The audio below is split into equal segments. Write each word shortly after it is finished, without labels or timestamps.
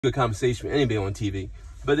good conversation with anybody on TV.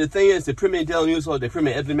 But the thing is, they premiered Daily News, they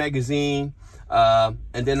premiered Ebony magazine, and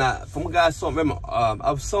then from what I saw, remember,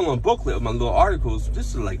 I was selling a booklet with my little articles,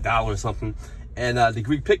 just like $1 or something, and the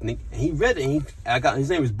Greek picnic, and he read it, and his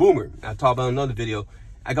name was Boomer. I talked about another video.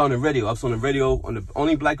 I got on the radio. I was on the radio on the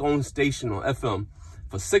only black-owned station on FM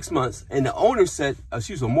for 6 months, and the owner said,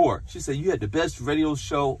 she was a Moore. She said, you had the best radio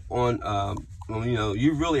show on, you know,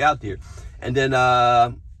 you're really out there. And then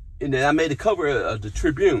I made the cover of the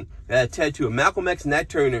Tribune that had a tattoo of Malcolm X and Nat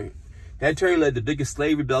Turner. Nat Turner led the biggest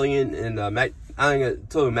slave rebellion, and I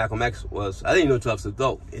ain't told you Malcolm X was. I didn't know until I was an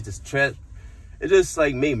adult. It just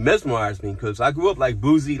like mesmerized me, because I grew up like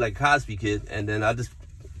boozy, like Cosby kid, and then I just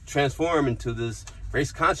transformed into this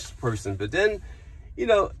race conscious person. But then, you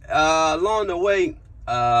know, along the way,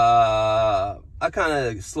 I kind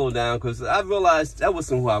of slowed down, because I realized that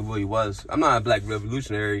wasn't who I really was. I'm not a black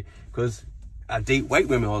revolutionary, because I date white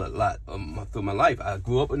women a lot through my life. I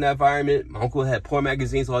grew up in that environment. My uncle had porn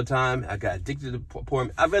magazines all the time. I got addicted to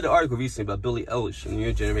porn. I read an article recently about Billie Eilish in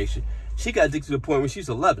your generation. She got addicted to porn when she was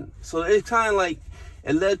 11. So it kind of like,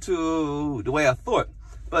 it led to the way I thought.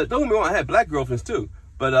 But don't get me wrong, I had black girlfriends too,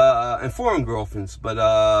 but and foreign girlfriends. But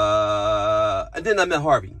and then I met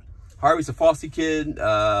Harvey. Harvey's a Foster kid.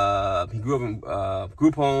 He grew up in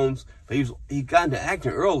group homes, but he got into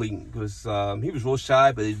acting early because he was real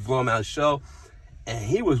shy, but he brought him out of the show. And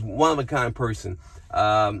he was one of a kind person.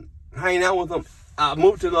 Hanging out with him, I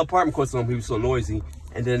moved to an apartment because he was so noisy.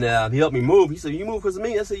 And then he helped me move. He said, you move because of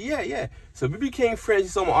me? I said, yeah. So we became friends. He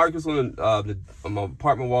saw my articles on my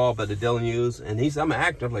apartment wall by the Daily News. And he said, I'm an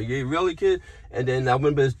actor. I'm like, yeah, really, kid? And then I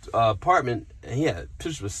went to his apartment, and he had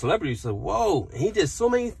pictures of celebrities. So, whoa. And he did so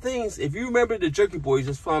many things. If you remember the Jerky Boys,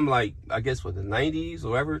 it's from, like, I guess, what, the 90s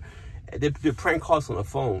or whatever. They did prank calls on the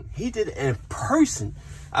phone. He did it in person.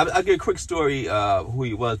 I'll give a quick story who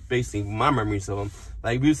he was, basically, my memories of him.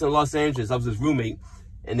 Like, we was in Los Angeles. I was his roommate.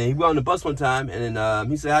 And then he went on the bus one time, and then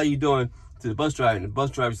he said, how you doing, to the bus driver. And the bus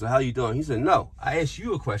driver said, how you doing? He said, no, I asked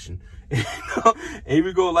you a question. And he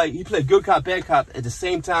would go like, he played good cop, bad cop at the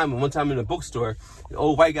same time. And one time in a bookstore, the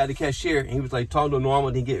old white guy, the cashier, and he was like talking to normal,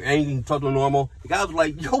 and he get angry, he talked to normal. The guy was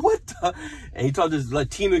like, yo, what the? And he talked to his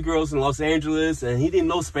Latina girls in Los Angeles, and he didn't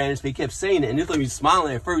know Spanish, but he kept saying it. And they thought he was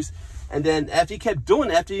smiling at first. And then after he kept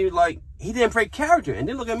doing it, after he didn't break character. And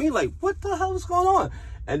they look at me like, what the hell is going on?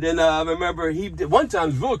 And then I remember he did one time, it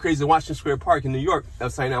was really crazy, in Washington Square Park in New York. I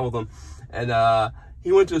was hanging out with him. And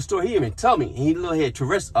he went to the store. He didn't even tell me. He literally had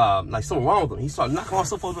Tourette's, like something wrong with him. He started knocking all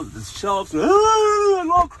stuff over the shelves and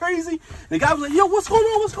all crazy. The guy was like, yo, what's going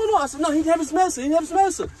on? What's going on? I said, no, he didn't have his medicine. He didn't have his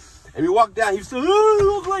medicine. And we walked down. He was still,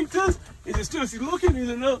 look like this. He just stood, he's looking. He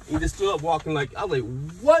said, no. He just stood up walking like, I was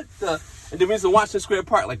like, what the? And then we was in Washington Square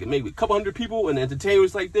Park, like maybe a couple hundred people, and the entertainer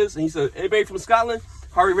was like this. And he said, anybody from Scotland?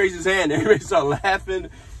 Harvey raised his hand. Everybody started laughing.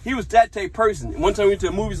 He was that type person. One time we went to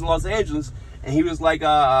the movies in Los Angeles, and he was like,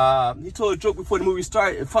 he told a joke before the movie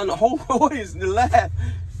started in front of the whole audience, and they laughed.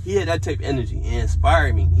 He had that type of energy. He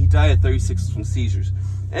inspired me. He died at 36 from seizures.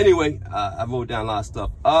 Anyway, I wrote down a lot of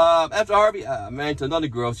stuff. After Harvey, I married to another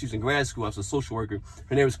girl. She was in grad school. I was a social worker.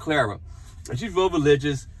 Her name was Clara. And she's real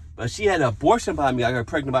religious, but she had an abortion by me. I got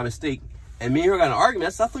pregnant by mistake. And me and her got in an argument. I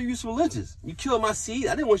said, I thought you was religious. You killed my seed.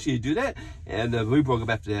 I didn't want you to do that. And we broke up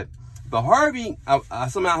after that. But Harvey, I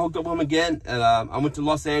somehow hooked up with him again. And I went to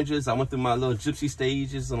Los Angeles. I went through my little gypsy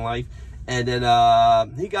stages in life. And then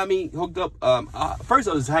he got me hooked up. First,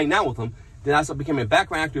 I was hanging out with him. Then I became a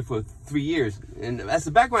background actor for 3 years. And as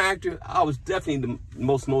a background actor, I was definitely the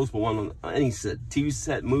most noticeable one on any set. TV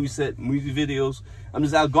set, movie videos. I'm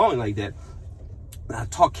just outgoing like that. I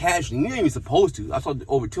talk casually. You ain't even supposed to. I talked to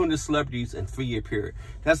over 200 celebrities in a 3-year period.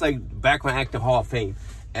 That's like background actor Hall of Fame.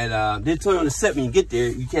 And they tell you on the set when you get there,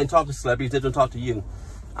 you can't talk to celebrities. They don't talk to you.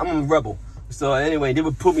 I'm a rebel. So anyway, they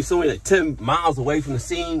would put me somewhere like 10 miles away from the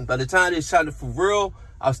scene. By the time they shot it for real,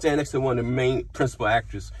 I was standing next to one of the main principal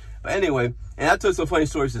actors. But anyway, and I told some funny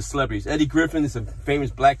stories to celebrities. Eddie Griffin is a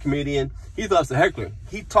famous black comedian. He thought I was a heckler.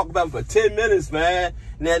 He talked about it for 10 minutes, man.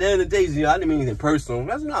 And at the end of the day, you know, I didn't mean anything personal.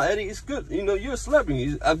 I said, no, Eddie, it's good. You know, you're a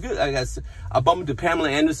celebrity. I'm good. I bumped into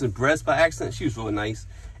Pamela Anderson's breast by accident. She was really nice.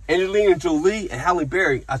 Angelina Jolie and Halle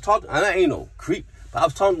Berry. I ain't no creep, but I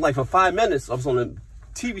was talking like for 5 minutes. I was on a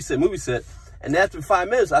TV set, movie set. And after 5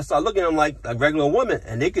 minutes, I started looking at them like a regular woman.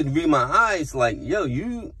 And they could read my eyes like, yo,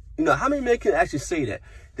 you know, how many men can actually say that?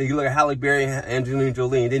 They look at Halle Berry and Angelina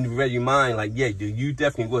Jolie and then read your mind like, yeah, dude, you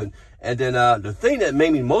definitely would. And then the thing that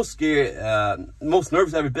made me most scared, most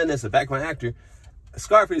nervous I've ever been as a background actor,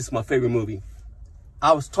 Scarface is my favorite movie.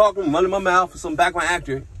 I was talking, running my mouth with some background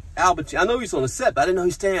actor, Albert. I know he's on the set, but I didn't know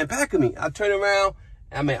he's standing back of me. I turned around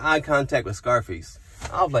and I made eye contact with Scarface.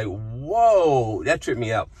 I was like, whoa, that tripped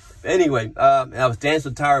me out. But anyway, and I was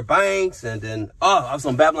dancing with Tyra Banks, and then, I was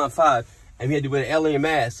on Babylon 5, and we had to wear an alien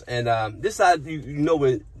mask. And this side, you know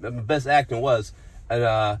what the best acting was. And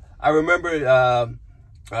I remember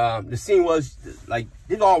the scene was, like,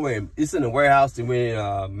 they all wearing, it's in the warehouse, they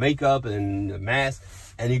wearing makeup and a mask,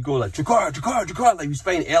 and you go like, Jakar, Jakar, Jakar, like he's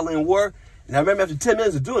fighting alien war. And I remember after 10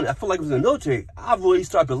 minutes of doing it, I felt like it was in the military. I really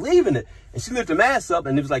started believing it. And she lifted the mask up,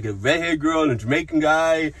 and it was like a redhead girl and a Jamaican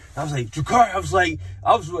guy. I was like, Jakar,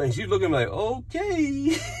 and she was looking like,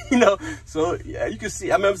 okay. You know, so yeah, you can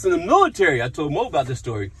see, I remember in the military, I told Mo about this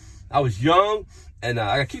story. I was young, and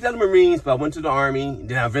I got kicked out of the Marines, but I went to the Army, and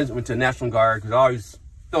then I went to the National Guard, because I always,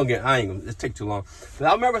 I ain't gonna, it take too long. But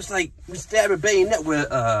I remember it's like, we stabbed a bayonet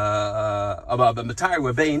with, a tire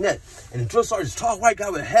with a bayonet, and the drill sergeant's tall white guy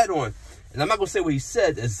with a hat on. And I'm not going to say what he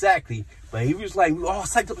said exactly, but he was like, we all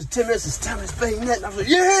psyched up for 10 minutes, it's time to bayonet. And I was like,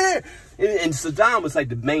 yeah! And Saddam was like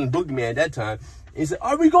the main boogeyman at that time. And he said,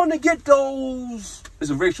 are we going to get those?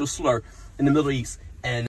 It's a racial slur in the Middle East.